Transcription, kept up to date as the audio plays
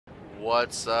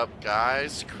What's up,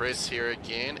 guys? Chris here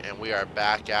again, and we are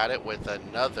back at it with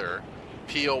another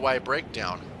POI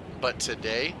breakdown. But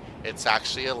today, it's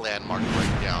actually a landmark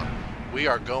breakdown. We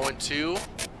are going to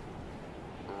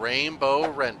Rainbow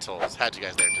Rentals. Had you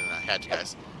guys there, didn't I? Had you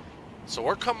guys. So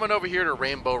we're coming over here to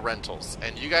Rainbow Rentals,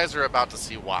 and you guys are about to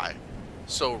see why.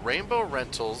 So Rainbow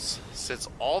Rentals sits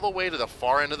all the way to the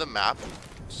far end of the map.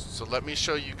 So let me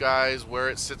show you guys where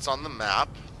it sits on the map.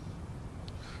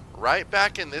 Right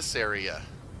back in this area,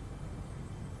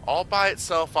 all by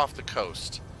itself off the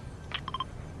coast,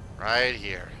 right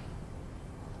here.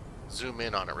 Zoom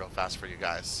in on it real fast for you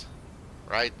guys.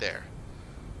 Right there.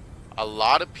 A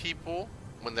lot of people,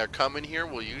 when they're coming here,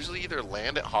 will usually either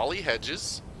land at Holly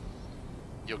Hedges.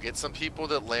 You'll get some people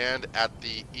that land at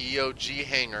the E.G.O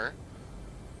hangar,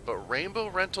 but Rainbow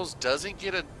Rentals doesn't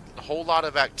get a whole lot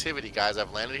of activity, guys.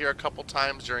 I've landed here a couple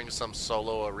times during some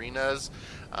solo arenas.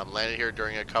 Landed here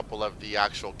during a couple of the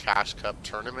actual Cash Cup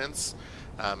tournaments,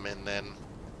 and then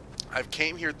I've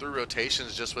came here through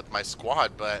rotations just with my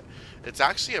squad, but it's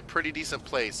actually a pretty decent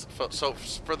place. So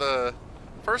for the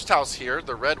first house here,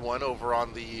 the red one over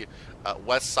on the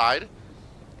west side,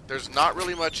 there's not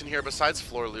really much in here besides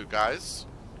floor loot, guys.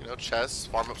 You know, chests,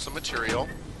 farm up some material.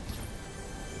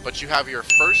 But you have your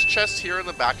first chest here in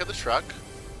the back of the truck.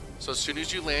 So as soon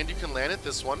as you land, you can land at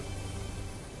this one.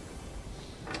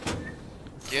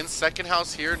 Again, second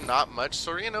house here, not much.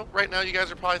 So, you know, right now you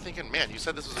guys are probably thinking, man, you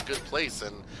said this was a good place,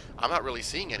 and I'm not really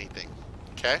seeing anything.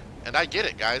 Okay? And I get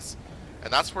it, guys.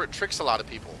 And that's where it tricks a lot of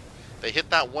people. They hit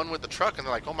that one with the truck, and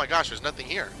they're like, oh my gosh, there's nothing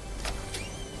here.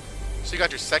 So you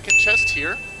got your second chest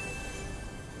here.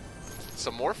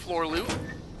 Some more floor loot.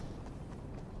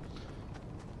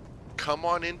 Come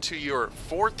on into your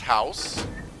fourth house.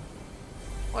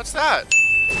 What's that?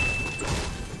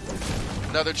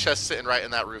 Another chest sitting right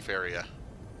in that roof area.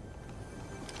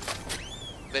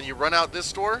 Then you run out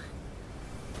this door.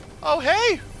 Oh,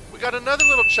 hey! We got another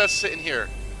little chest sitting here.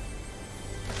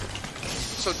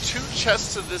 So 2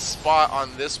 chests to this spot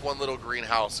on this one little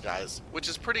greenhouse, guys. Which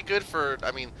is pretty good for,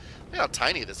 I mean, look how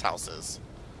tiny this house is.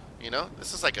 You know?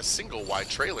 This is like a single wide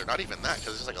trailer. Not even that,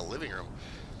 because it's just like a living room.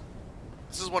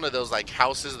 This is one of those like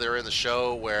houses that are in the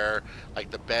show where like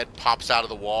the bed pops out of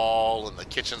the wall and the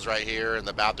kitchen's right here and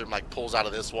the bathroom like pulls out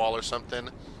of this wall or something.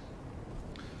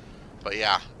 But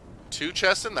yeah, 2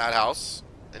 chests in that house,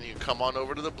 and you come on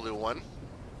over to the blue one.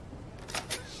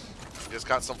 Just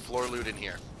got some floor loot in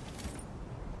here.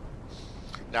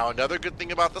 Now another good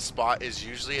thing about the spot is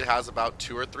usually it has about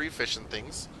 2 or 3 fishing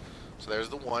things. So there's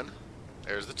the 1,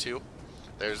 there's the 2,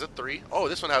 there's the 3. Oh,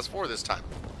 this one has 4 this time.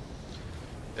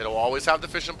 It'll always have the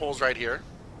fishing poles right here.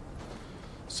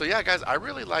 So yeah, guys, I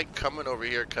really like coming over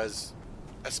here because,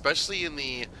 especially in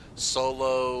the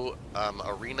solo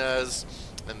arenas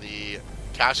and the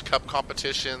Cash Cup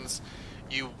competitions,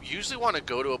 you usually want to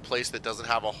go to a place that doesn't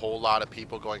have a whole lot of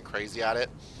people going crazy at it.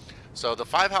 So the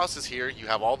 5 houses here, you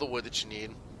have all the wood that you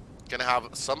need. Gonna have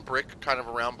some brick kind of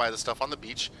around by the stuff on the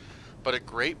beach. But a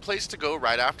great place to go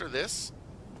right after this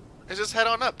is just head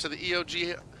on up to the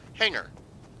E.G.O hangar.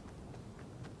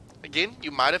 Again, you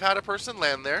might have had a person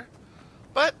land there,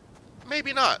 but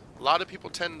maybe not. A lot of people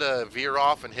tend to veer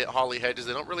off and hit Holly Hedges.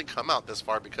 They don't really come out this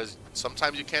far because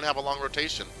sometimes you can't have a long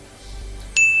rotation.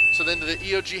 So then to the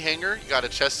E.G.O hangar, you got a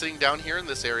chest sitting down here in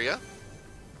this area.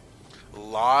 A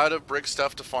lot of brick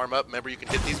stuff to farm up. Remember, you can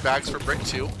hit these bags for brick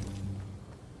too.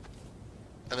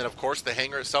 And then, of course, the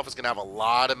hangar itself is going to have a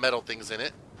lot of metal things in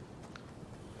it.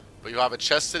 But you'll have a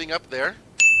chest sitting up there,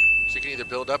 so you can either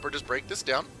build up or just break this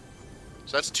down.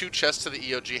 So that's 2 chests to the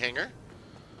E.G.O hangar.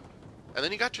 And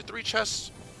then you got your 3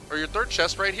 chests, or your 3rd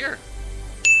chest right here.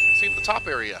 See at the top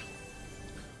area.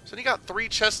 So then you got 3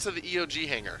 chests to the E.G.O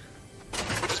hangar,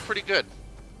 which is pretty good.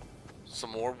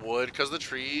 Some more wood because of the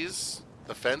trees.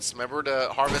 The fence, remember to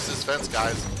harvest this fence,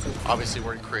 guys. Obviously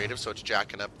we're in creative, so it's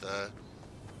jacking up the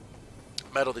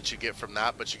metal that you get from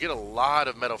that. But you get a lot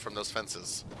of metal from those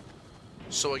fences.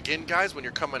 So again, guys, when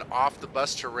you're coming off the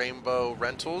bus to Rainbow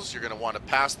Rentals, you're going to want to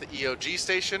pass the E.G.O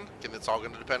station. Again, that's all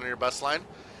going to depend on your bus line.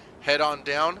 Head on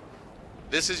down.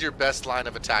 This is your best line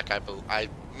of attack,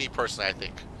 me personally, I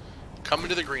think. Come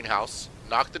into the greenhouse,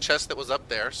 knock the chest that was up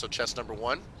there, so chest number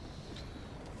 1.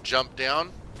 Jump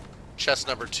down, chest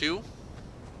number 2.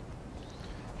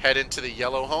 Head into the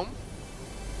yellow home,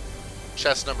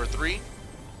 chest number 3.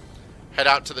 Head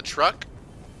out to the truck,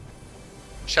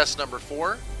 chest number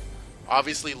 4.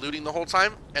 Obviously looting the whole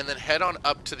time, and then head on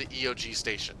up to the E.G.O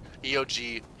station,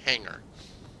 E.G.O hangar.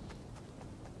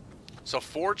 So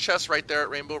 4 chests right there at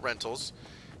Rainbow Rentals.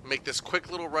 Make this quick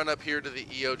little run up here to the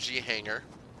E.G.O hangar.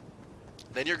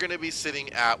 Then you're going to be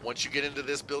sitting at, once you get into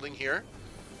this building here,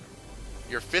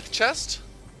 Your 5th chest,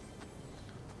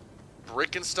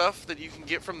 brick and stuff that you can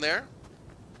get from there.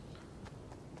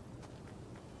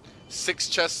 6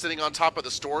 chests sitting on top of the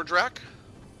storage rack.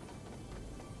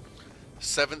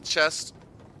 7th chest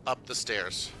up the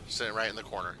stairs, sitting right in the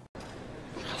corner.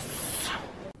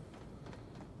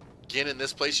 Again, in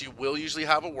this place, you will usually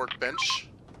have a workbench.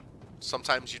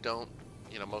 Sometimes you don't.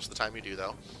 You know, most of the time you do,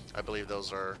 though. I believe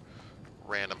those are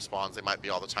random spawns. They might be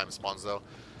all the time spawns, though.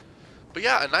 But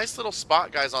yeah, a nice little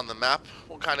spot, guys, on the map.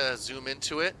 We'll kind of zoom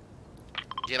into it.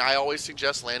 Again, I always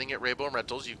suggest landing at Rainbow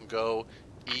Rentals. You can go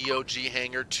E.G.O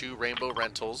hangar to Rainbow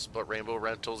Rentals, but Rainbow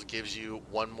Rentals gives you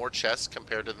 1 more chest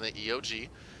compared to the E.G.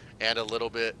 and a little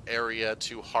bit area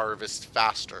to harvest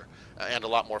faster and a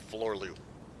lot more floor loot.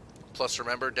 Plus,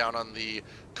 remember, down on the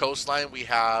coastline, we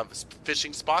have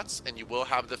fishing spots, and you will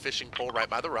have the fishing pole right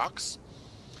by the rocks.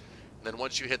 And then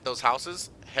once you hit those houses,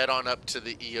 head on up to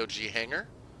the E.G. hangar,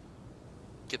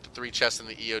 get the 3 chests in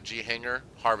the E.G. hangar,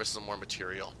 harvest some more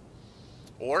material.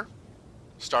 Or,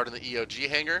 start in the E.G.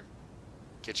 hangar,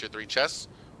 get your 3 chests,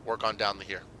 work on down to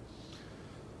here.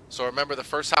 So remember, the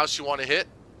first house you want to hit,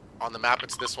 on the map,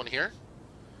 it's this one here.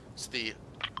 It's the,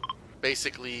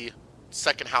 basically,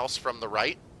 second house from the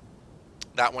right.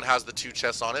 That one has the 2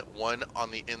 chests on it, one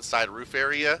on the inside roof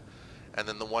area, and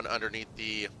then the one underneath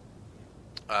the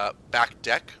back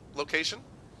deck location.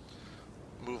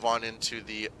 Move on into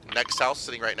the next house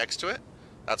sitting right next to it.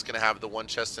 That's going to have the 1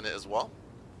 chest in it as well.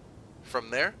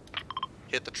 From there,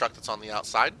 hit the truck that's on the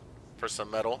outside for some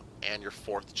metal and your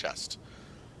 4th chest.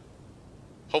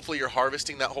 Hopefully you're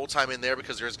harvesting that whole time in there,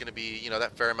 because there's going to be, you know,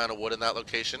 that fair amount of wood in that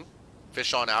location.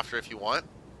 Fish on after if you want.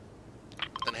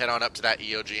 Then head on up to that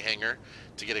E.G. hangar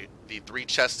to get the 3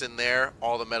 chests in there,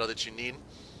 all the metal that you need.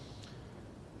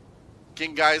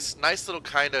 Again, guys, nice little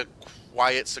kind of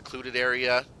quiet, secluded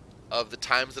area. Of the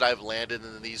times that I've landed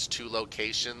in these 2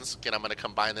 locations, again, I'm going to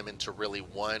combine them into really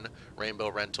 1, Rainbow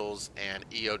Rentals and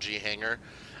E.G. hangar.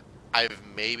 I've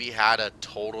maybe had a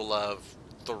total of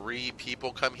 3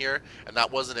 people come here, and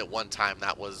that wasn't at one time.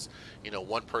 That was, you know,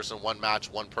 1 person, 1 match,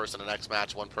 1 person the next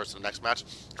match, 1 person the next match,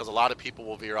 because a lot of people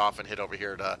will veer off and hit over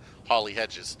here to Holly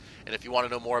Hedges. And if you want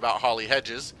to know more about Holly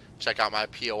Hedges, check out my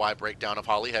POI breakdown of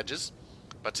Holly Hedges.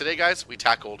 But today, guys, we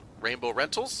tackled Rainbow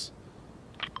Rentals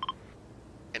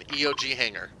and E.G.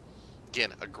 hangar.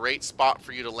 Again, a great spot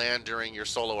for you to land during your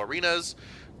solo arenas,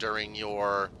 during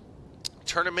your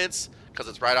tournaments, because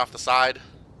it's right off the side.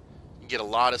 You can get a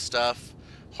lot of stuff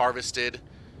harvested.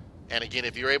 And again,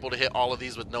 if you're able to hit all of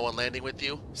these with no one landing with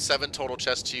you, 7 total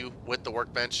chests to you with the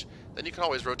workbench, then you can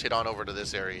always rotate on over to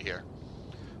this area here.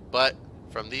 But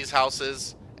from these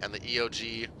houses and the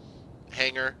E.G.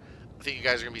 hangar, I think you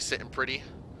guys are going to be sitting pretty.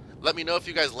 Let me know if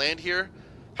you guys land here,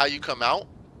 how you come out.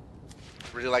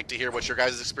 Really like to hear what your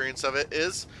guys' experience of it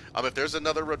is. If there's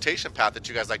another rotation path that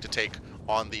you guys like to take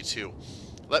on the 2,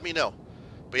 let me know.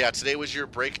 But yeah, today was your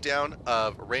breakdown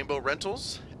of Rainbow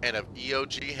Rentals and of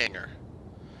E.G. hangar.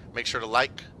 Make sure to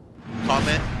like,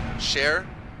 comment, share,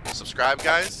 subscribe,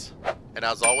 guys. And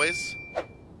as always,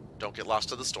 don't get lost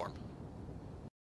to the storm.